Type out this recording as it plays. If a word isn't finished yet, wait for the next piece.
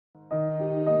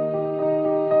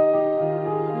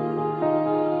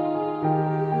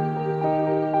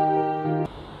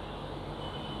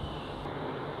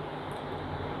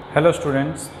Hello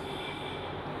students,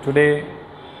 today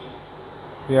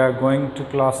we are going to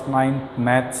class 9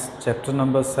 maths chapter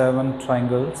number 7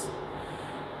 triangles.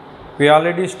 We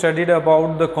already studied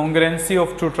about the congruency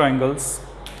of two triangles,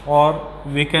 or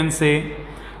we can say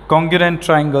congruent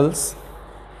triangles,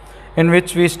 in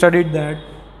which we studied that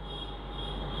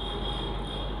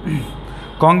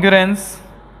congruence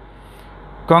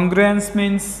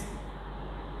means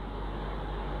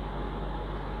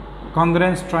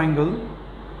congruence triangle.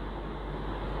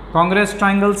 Congruence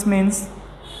triangles means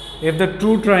if the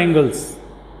two triangles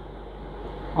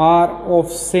are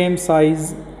of same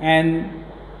size and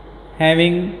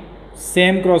having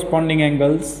same corresponding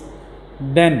angles,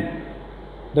 then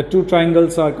the two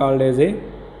triangles are called as a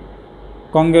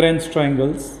congruence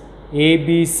triangles.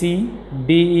 ABC,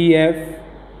 DEF.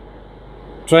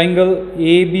 Triangle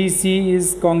ABC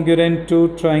is congruent to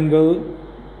triangle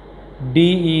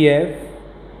DEF.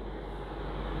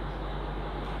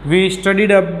 We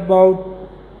studied about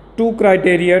two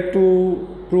criteria to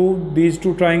prove these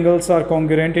two triangles are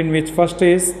congruent, in which first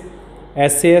is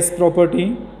SAS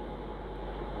property.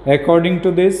 According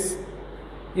to this,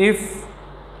 if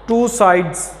two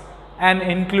sides and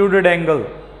included angle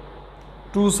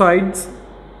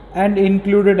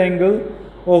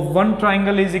of one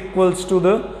triangle is equals to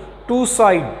the two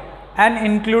side and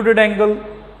included angle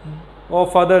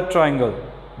of other triangle,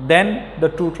 then the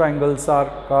two triangles are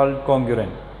called congruent.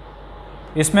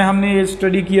 इसमें हमने ये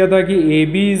study किया था कि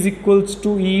AB is equals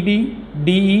to ED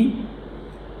DE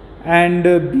and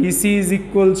BC is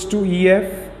equals to EF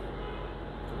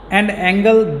and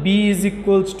angle B is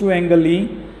equals to angle E.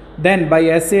 Then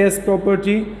bye SAS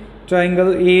property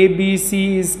triangle ABC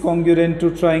is congruent to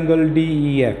triangle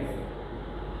DEF.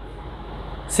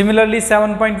 Similarly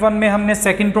 7.1 में हमने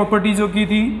second property जो की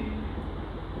थी,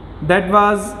 that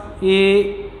was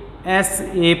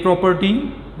ASA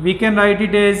property. We can write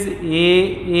it as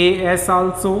AAS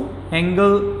also,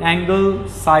 angle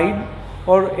side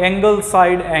और angle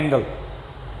side angle.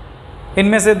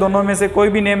 इनमें से दोनों में से कोई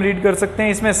भी नेम रीड कर सकते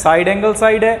हैं. इसमें साइड एंगल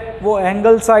साइड है, वो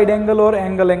एंगल साइड एंगल और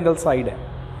एंगल साइड है.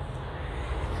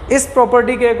 इस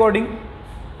प्रॉपर्टी के according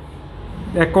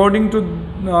to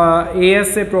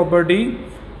ASA property,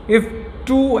 if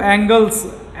two angles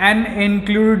and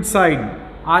included side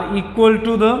are equal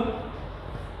to the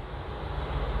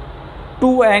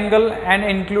two angle and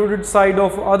included side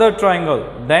of other triangle,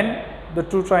 then the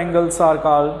two triangles are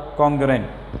called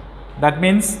congruent. That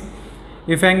means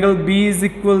if angle B is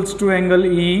equals to angle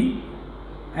E,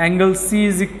 angle C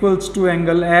is equals to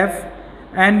angle F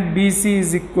and BC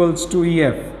is equals to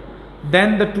EF,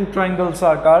 then the two triangles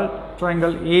are called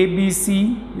triangle ABC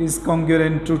is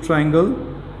congruent to triangle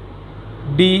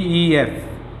DEF.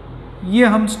 ये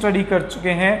हम study कर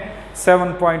चुके हैं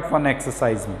 7.1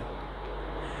 exercise में.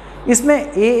 इसमें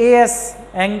AAS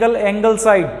angle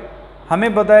side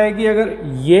हमें बताया कि अगर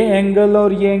ये एंगल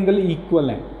और ये एंगल इक्वल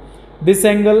हैं, this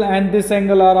angle and this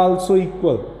angle are also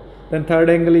equal, then third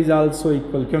angle is also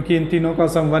equal, क्योंकि इन तीनों का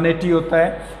सम 180 होता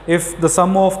है. If the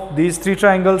some of these three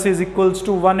triangles is equals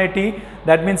to 180,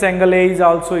 that means angle A is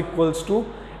also equals to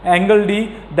angle D.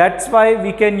 That's why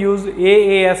we can use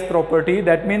AAS property.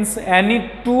 That means any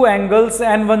two angles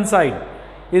and one side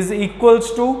is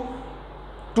equals to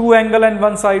two angle and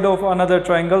one side of another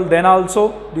triangle, then also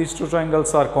these two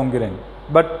triangles are congruent.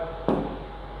 But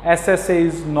SSA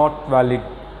is not valid.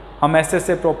 हम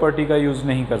SSA property का use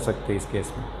नहीं कर सकते इस case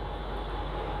में.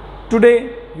 Today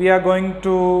we are going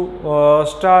to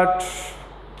start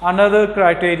another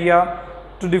criteria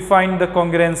to define the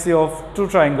congruency of two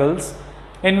triangles,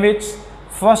 in which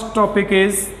first topic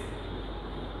is,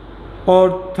 or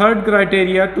third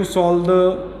criteria to solve the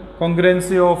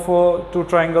congruency of two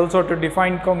triangles, or to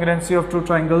define congruency of two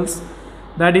triangles,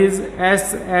 that is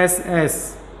SSS.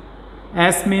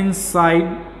 S means side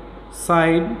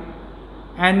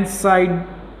and side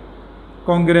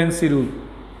congruency rule.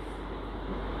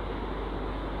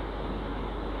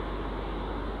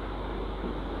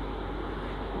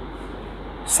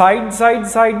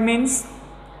 Side means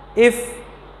if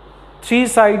three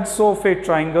sides of a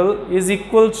triangle is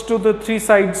equals to the three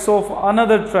sides of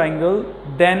another triangle,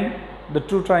 then the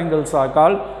two triangles are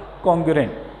called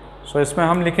congruent. So इसमें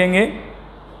हम लिखेंगे,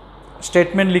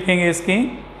 statement लिखेंगे इसकी.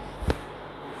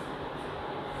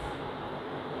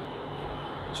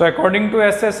 So according to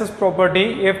SSS property,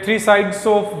 if three sides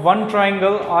of one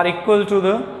triangle are equal to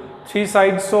the three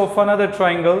sides of another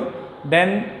triangle,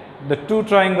 then the two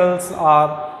triangles are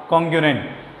congruent.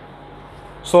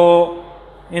 So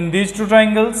in these two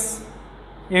triangles,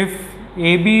 if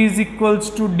AB is equals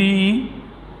to DE,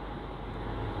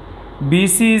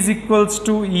 BC is equals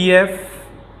to EF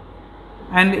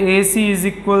and AC is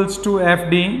equals to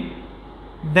FD,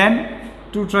 then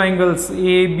two triangles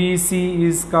ABC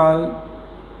is called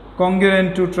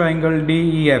congruent to triangle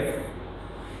DEF.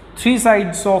 Three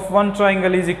sides of one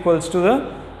triangle is equals to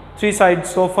the three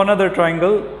sides of another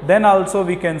triangle, then also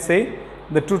we can say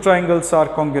the two triangles are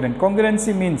congruent.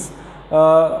 Congruency means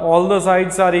all the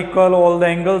sides are equal, all the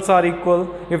angles are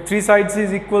equal. If three sides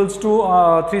is equals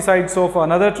to three sides of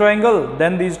another triangle,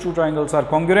 then these two triangles are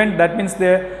congruent. That means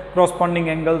their corresponding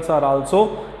angles are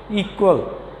also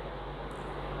equal.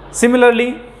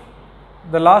 Similarly,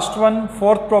 the last one,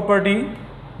 fourth property,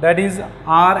 that is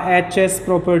RHS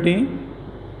property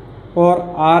or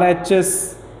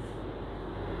RHS.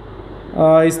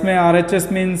 इसमें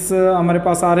RHS means हमारे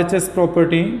पास RHS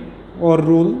property or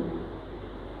rule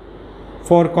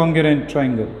for congruent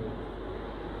triangle.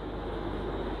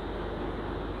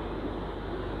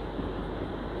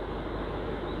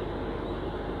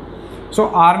 So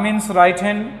R means right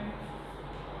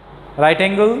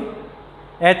angle,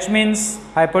 H means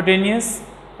hypotenuse,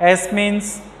 S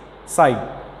means side,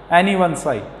 any one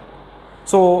side.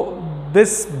 So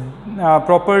this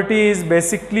property is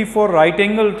basically for right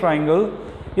angle triangle.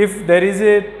 If there is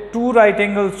a two right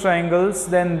angle triangles,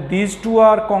 then these two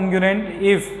are congruent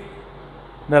if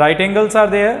the right angles are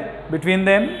there, between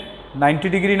them 90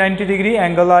 degree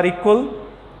angle are equal,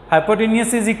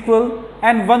 hypotenuse is equal,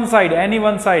 and one side, any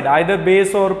one side, either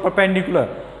base or perpendicular,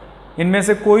 इनमें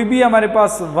से कोई भी हमारे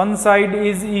पास one side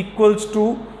is equals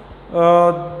to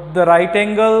the right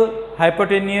angle,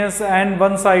 hypotenuse and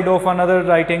one side of another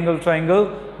right angle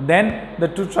triangle, then the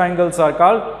two triangles are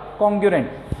called congruent.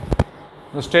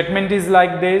 The statement is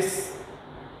like this.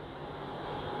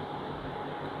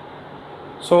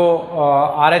 So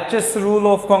RHS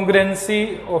rule of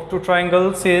congruency of two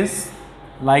triangles is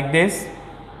like this.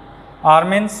 R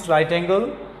means right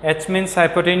angle, H means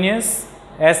hypotenuse,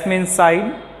 S means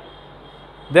side.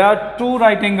 There are two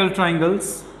right angle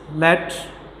triangles. Let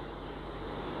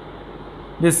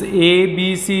this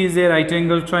ABC is a right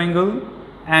angle triangle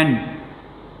and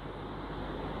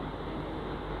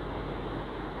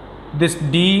this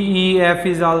DEF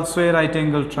is also a right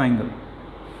angle triangle.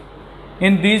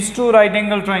 In these two right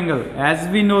angle triangle, as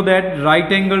we know that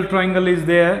right angle triangle is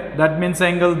there, that means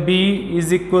angle B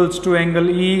is equals to angle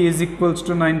E is equals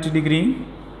to 90 degree.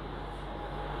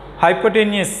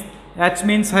 Hypotenuse, H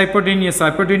means hypotenuse,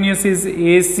 hypotenuse is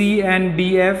AC and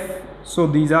DF, so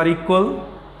these are equal.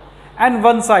 And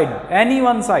one side, any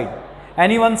one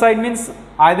side means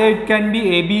either it can be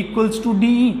AB equals to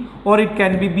DE or it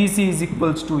can be BC is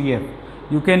equals to EF.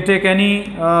 You can take any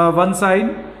one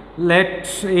side.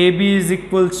 Let AB is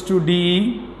equals to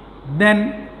DE,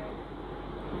 then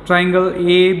triangle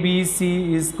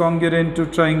ABC is congruent to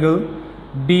triangle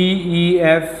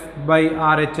DEF by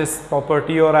RHS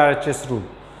property or RHS rule.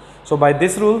 So by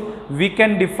this rule we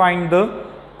can define the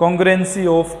congruency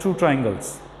of two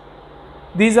triangles.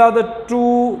 These are the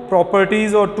two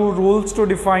properties or two rules to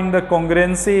define the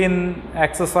congruency in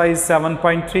exercise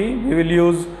 7.3. We will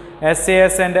use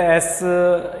SAS and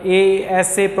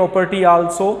SA property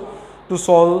also to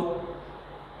solve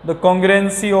the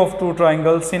congruency of two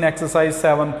triangles in exercise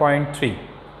 7.3.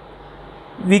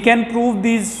 We can prove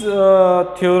these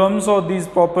theorems or these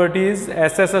properties,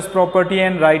 SSS property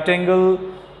and right angle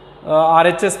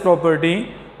RHS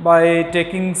property, by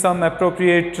taking some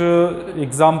appropriate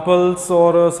examples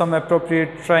or some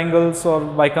appropriate triangles or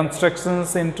by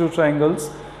constructions into triangles,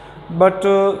 but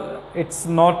it's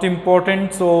not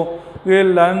important. So we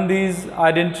will learn these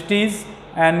identities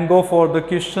and go for the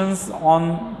questions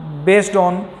on based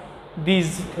on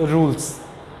these rules.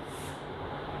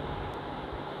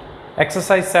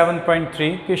 Exercise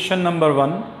 7.3, question number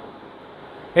 1.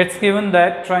 It's given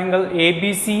that triangle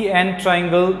ABC and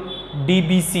triangle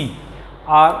DBC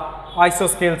are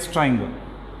isosceles triangle.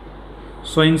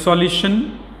 So in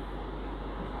solution,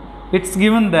 it's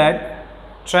given that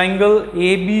triangle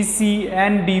ABC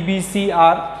and DBC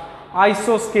are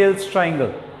isosceles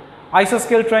triangle.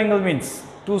 Isoscale triangle means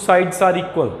two sides are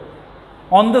equal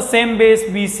on the same base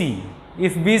BC.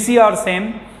 If BC are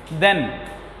same, then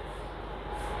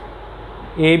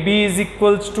AB is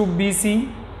equals to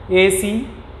BC, AC,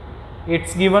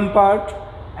 its given part,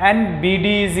 and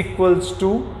BD is equals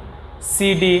to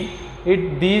CD.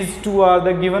 These two are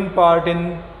the given part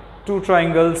in two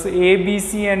triangles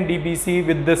ABC and DBC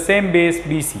with the same base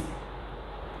BC.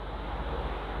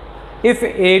 If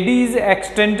AD is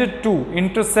extended to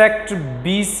intersect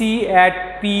BC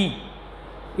at P,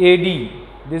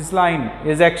 AD, this line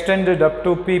is extended up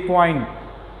to P point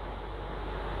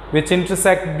which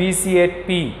intersect BC at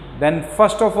P, then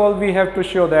first of all we have to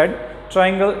show that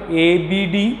triangle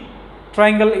ABD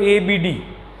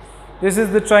This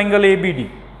is the triangle ABD.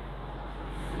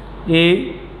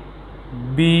 ABD,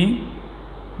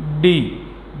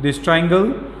 this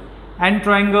triangle, and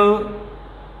triangle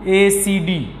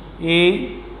ACD.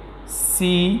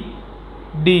 ACD.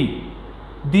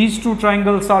 These two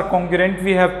triangles are congruent.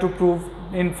 We have to prove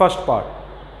in first part.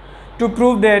 To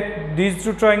prove that these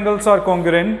two triangles are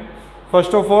congruent,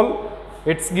 first of all,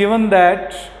 it's given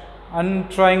that on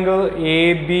triangle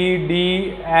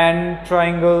ABD and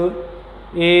triangle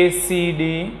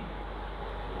ACD,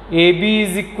 AB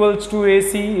is equals to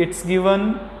AC, it's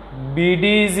given,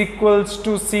 BD is equals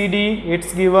to CD,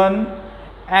 it's given,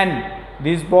 and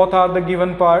these both are the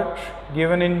given part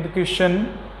given in the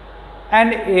question,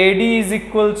 and AD is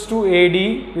equals to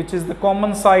AD, which is the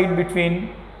common side between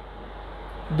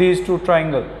these two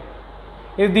triangles.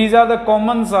 If these are the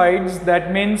common sides,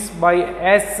 that means by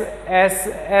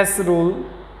SSS rule,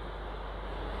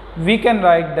 we can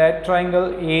write that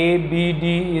triangle ABD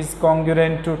is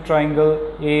congruent to triangle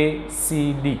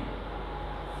ACD.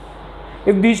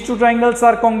 If these two triangles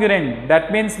are congruent,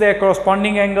 that means their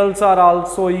corresponding angles are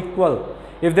also equal.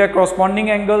 If their corresponding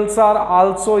angles are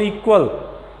also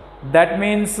equal, that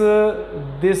means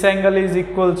this angle is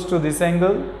equals to this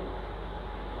angle.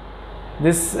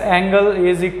 This angle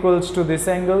is equals to this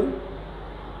angle.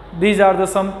 These are the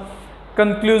some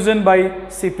conclusion by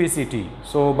CPCT.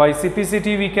 So by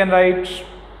CPCT we can write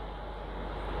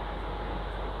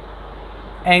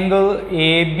angle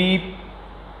ABC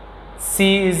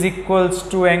is equals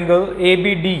to angle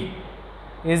ABD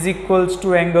is equals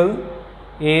to angle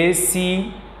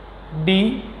ACD,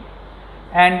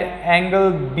 and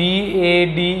angle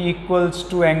BAD equals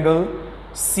to angle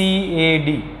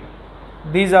CAD.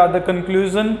 These are the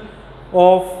conclusion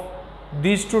of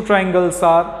these two triangles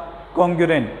are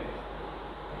congruent.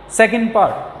 Second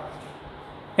part.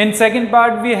 In second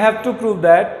part we have to prove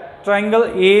that triangle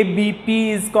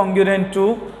ABP is congruent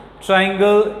to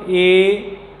triangle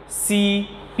ACP.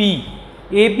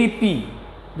 ABP,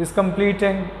 this complete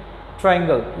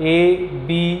triangle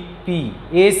ABP,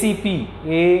 ACP,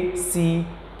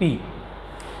 ACP.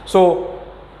 So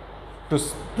to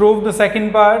prove the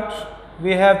second part,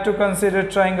 we have to consider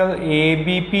triangle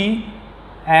ABP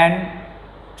and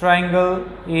triangle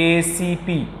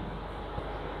ACP.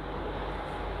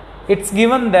 It's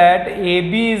given that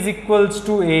AB is equals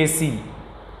to AC.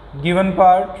 Given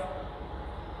part,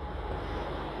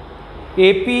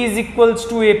 AP is equals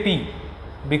to AP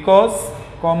because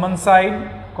common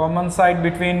side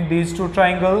between these two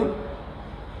triangles,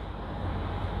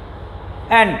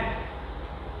 and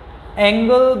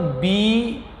angle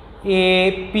BAP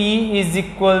is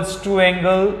equals to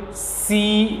angle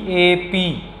CAP.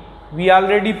 We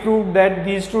already proved that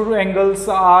these two angles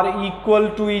are equal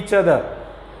to each other.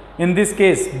 In this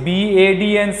case, BAD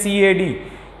and CAD,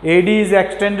 AD is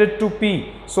extended to P,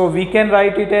 so we can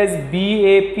write it as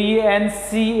BAP and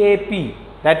CAP.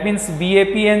 That means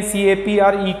BAP and CAP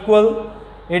are equal.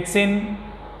 It's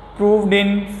proved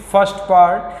in first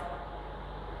part.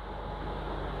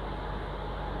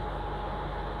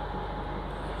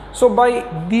 So by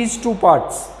these two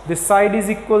parts, this side is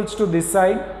equals to this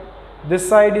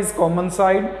side is common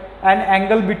side, and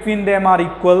angle between them are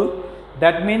equal.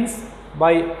 That means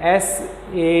by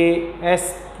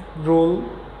SAS rule,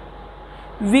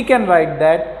 we can write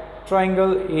that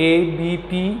triangle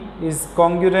ABP is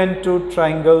congruent to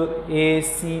triangle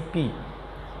ACP.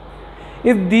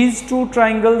 If these two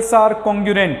triangles are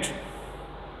congruent,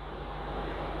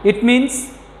 it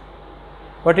means,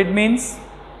 what it means?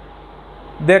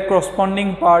 Their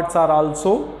corresponding parts are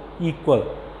also equal.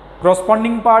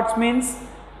 Corresponding parts means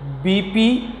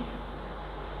BP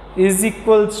is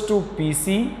equals to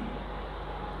PC,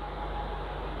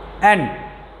 and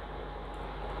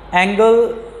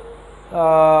angle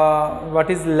what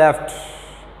is left,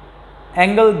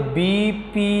 angle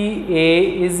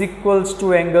BPA is equals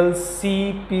to angle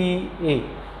CPA.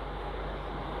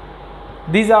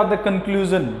 These are the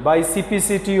conclusion by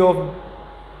CPCT of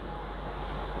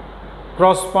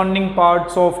corresponding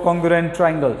parts of congruent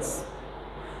triangles.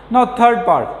 Now third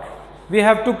part, we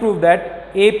have to prove that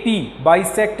AP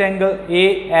bisect angle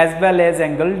A as well as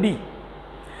angle D.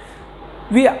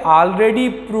 We already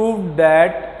proved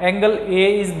that angle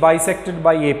A is bisected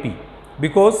by AP,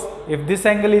 because if this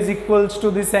angle is equals to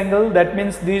this angle, that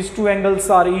means these two angles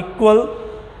are equal.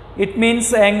 It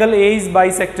means angle A is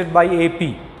bisected by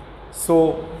AP.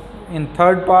 So in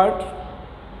third part,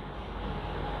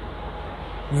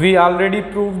 we already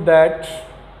proved that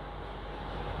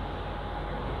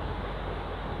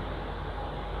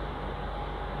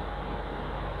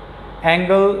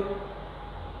angle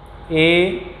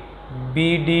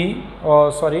ABD,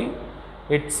 or sorry,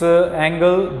 it's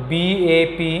angle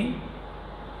BAP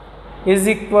is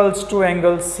equals to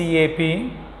angle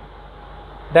CAP.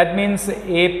 That means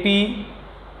AP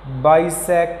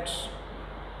bisects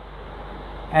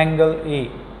angle A.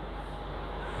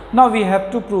 Now we have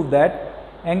to prove that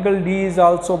angle D is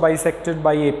also bisected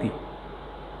by AP.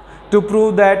 To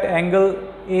prove that angle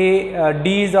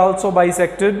D is also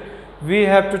bisected, we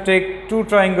have to take two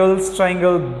triangles,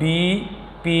 triangle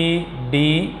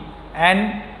BPD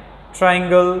and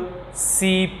triangle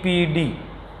CPD.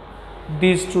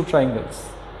 These two triangles.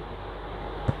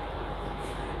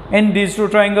 In these two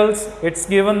triangles, it's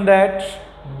given that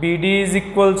BD is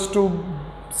equals to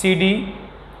CD.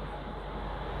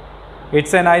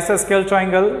 It's an isosceles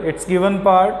triangle. It's given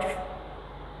part.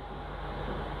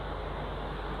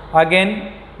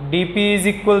 Again, DP is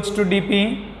equals to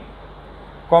DP.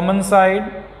 Common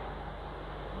side.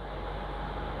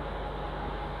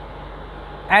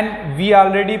 And we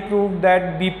already proved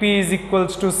that BP is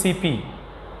equals to CP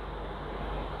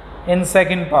in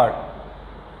second part.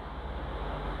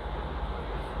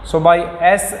 So by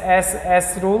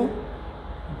SSS rule,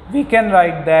 we can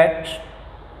write that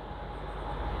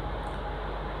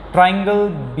triangle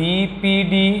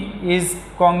BPD is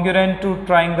congruent to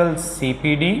triangle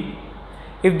CPD.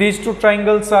 If these two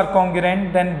triangles are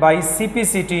congruent, then by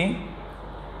CPCT,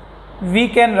 we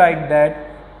can write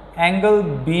that angle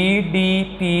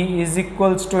BDP is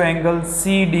equals to angle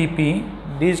CDP.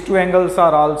 These two angles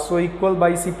are also equal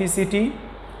by CPCT.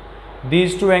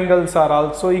 These two angles are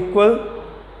also equal.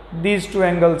 These two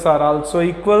angles are also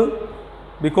equal,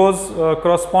 because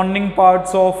corresponding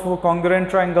parts of congruent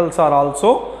triangles are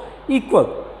also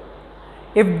equal.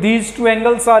 If these two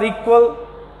angles are equal,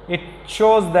 it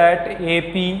shows that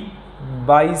AP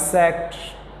bisects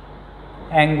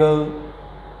angle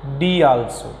D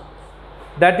also.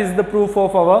 That is the proof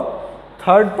of our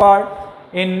third part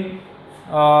in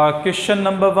question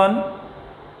number 1.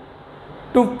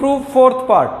 To prove fourth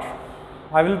part,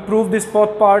 I will prove this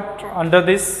fourth part under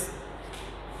this.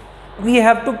 We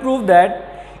have to prove that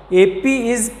AP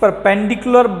is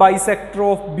perpendicular bisector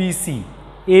of BC.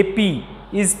 AP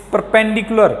is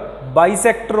perpendicular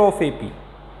bisector of AP.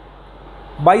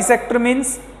 Bisector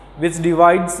means which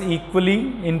divides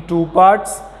equally in two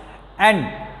parts, and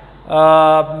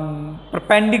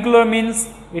perpendicular means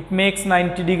it makes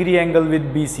 90-degree angle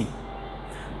with BC.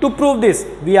 To prove this,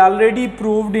 we already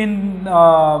proved in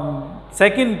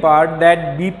second part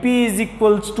that BP is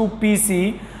equals to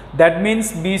PC. That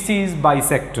means BC is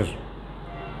bisector.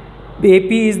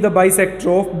 AP is the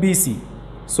bisector of BC.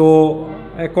 So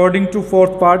according to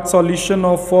fourth part, solution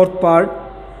of fourth part,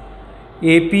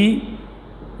 AP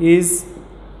is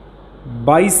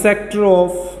bisector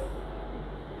of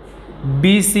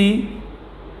BC.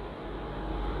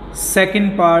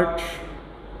 Second part,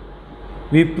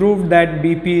 we proved that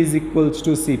BP is equals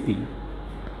to CP.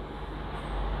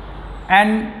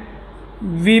 And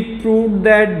we proved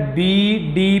that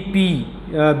BPD,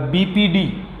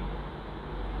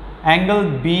 angle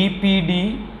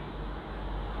BPD,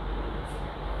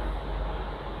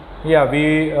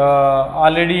 we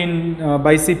already in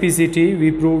by CPCT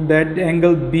we proved that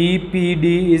angle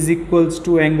BPD is equals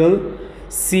to angle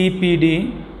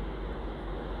CPD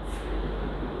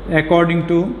according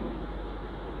to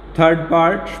third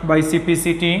part by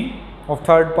CPCT of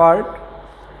third part.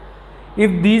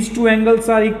 If these two angles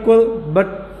are equal,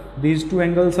 but these two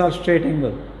angles are straight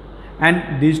angle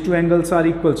and these two angles are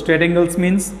equal, straight angles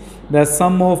means the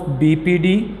sum of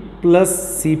BPD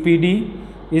plus CPD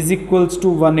is equals to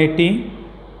 180,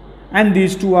 and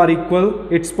these two are equal.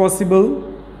 It's possible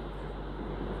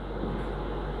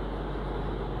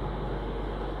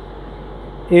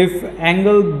if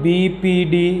angle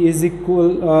BPD is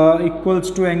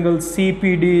equals to angle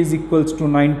CPD is equals to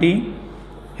 90,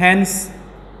 hence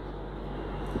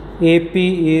AP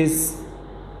is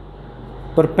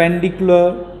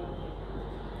perpendicular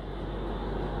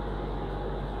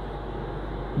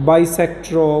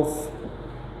bisector of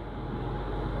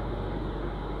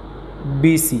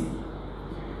BC,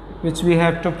 which we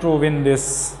have to prove in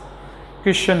this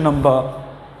question number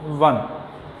 1.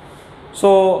 So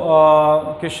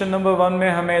question number 1 में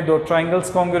हमें दो triangles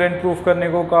congruent proof करने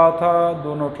को कहा था,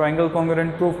 दोनों triangle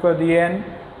congruent proof कर दिए and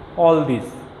all this.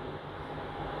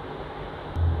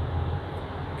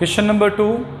 Question number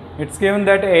 2, it's given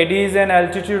that AD is an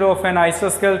altitude of an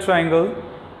isosceles triangle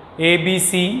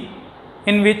ABC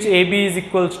in which AB is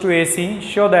equals to AC.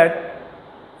 Show that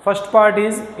first part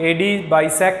is AD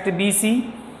bisect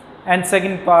BC and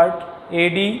second part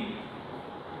AD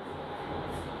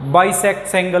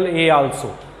bisects angle A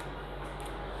also.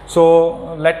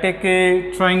 So let's take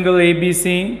a triangle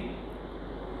ABC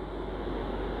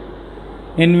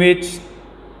in which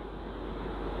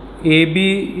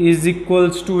AB is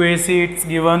equals to AC, it's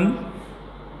given.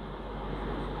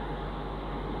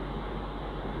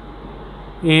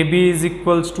 AB is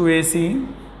equals to AC,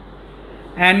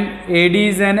 and AD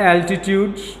is an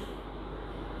altitude,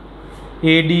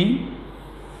 AD.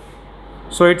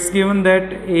 So it's given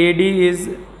that AD is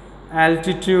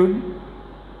altitude.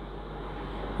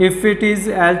 If it is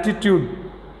altitude,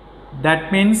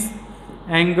 that means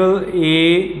angle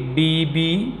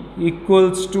ADB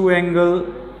equals to angle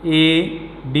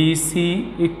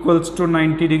ADC equals to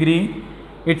 90 degree.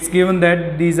 It's given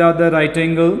that these are the right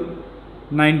angle,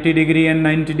 90 degree and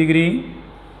 90 degree.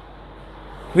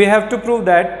 We have to prove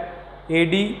that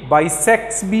AD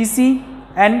bisects BC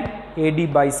and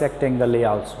AD bisect angle A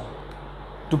also.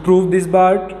 To prove this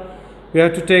part, we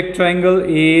have to take triangle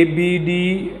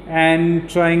ABD and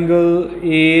triangle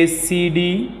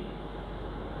ACD.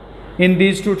 In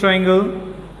these two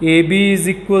triangles, AB is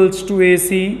equals to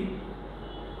AC.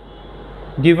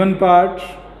 Given part,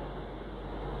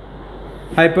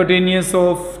 hypotenuse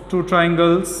of two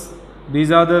triangles.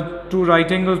 These are the two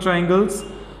right angle triangles.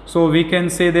 So we can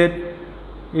say that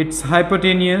its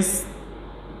hypotenuse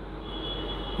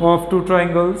of two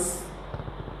triangles.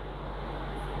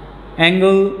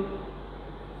 Angle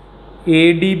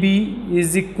ADB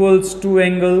is equals to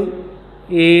angle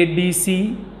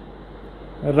ADC,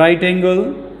 right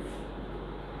angle,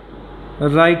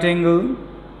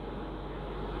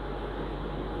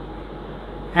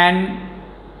 and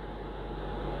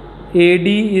AD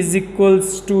is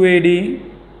equals to AD,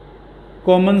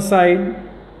 common side,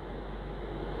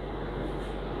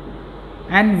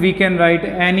 and we can write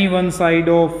any one side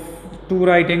of two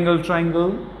right angle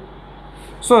triangle.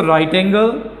 So right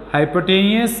angle,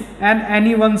 hypotenuse and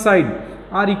any one side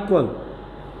are equal.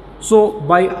 So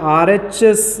by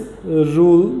RHS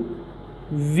rule,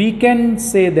 we can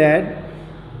say that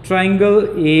triangle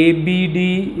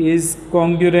ABD is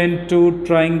congruent to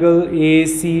triangle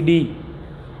ACD.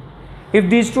 If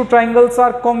these two triangles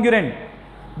are congruent,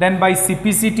 then by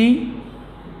CPCT,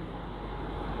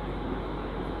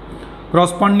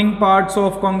 corresponding parts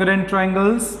of congruent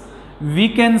triangles, we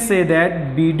can say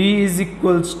that BD is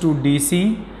equals to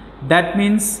DC. That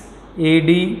means AD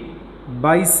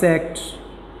bisect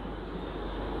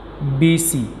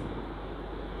BC.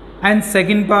 And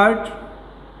second part,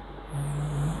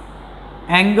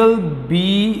 angle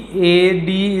BAD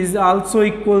is also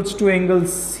equals to angle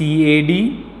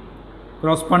CAD,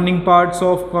 corresponding parts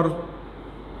of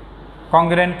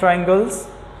congruent triangles.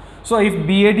 So if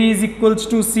BAD is equals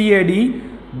to CAD,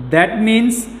 that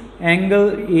means angle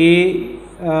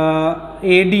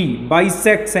AD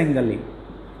bisects angle A.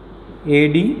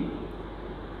 AD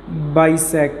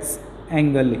bisects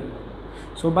angle A.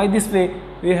 So by this way,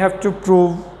 we have to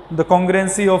prove the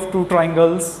congruency of two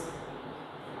triangles.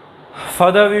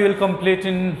 Further we will complete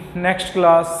in next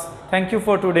class. Thank you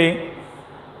for today.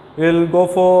 We will go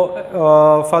for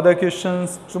further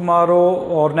questions tomorrow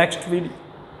or next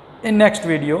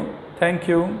video. Thank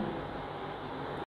you.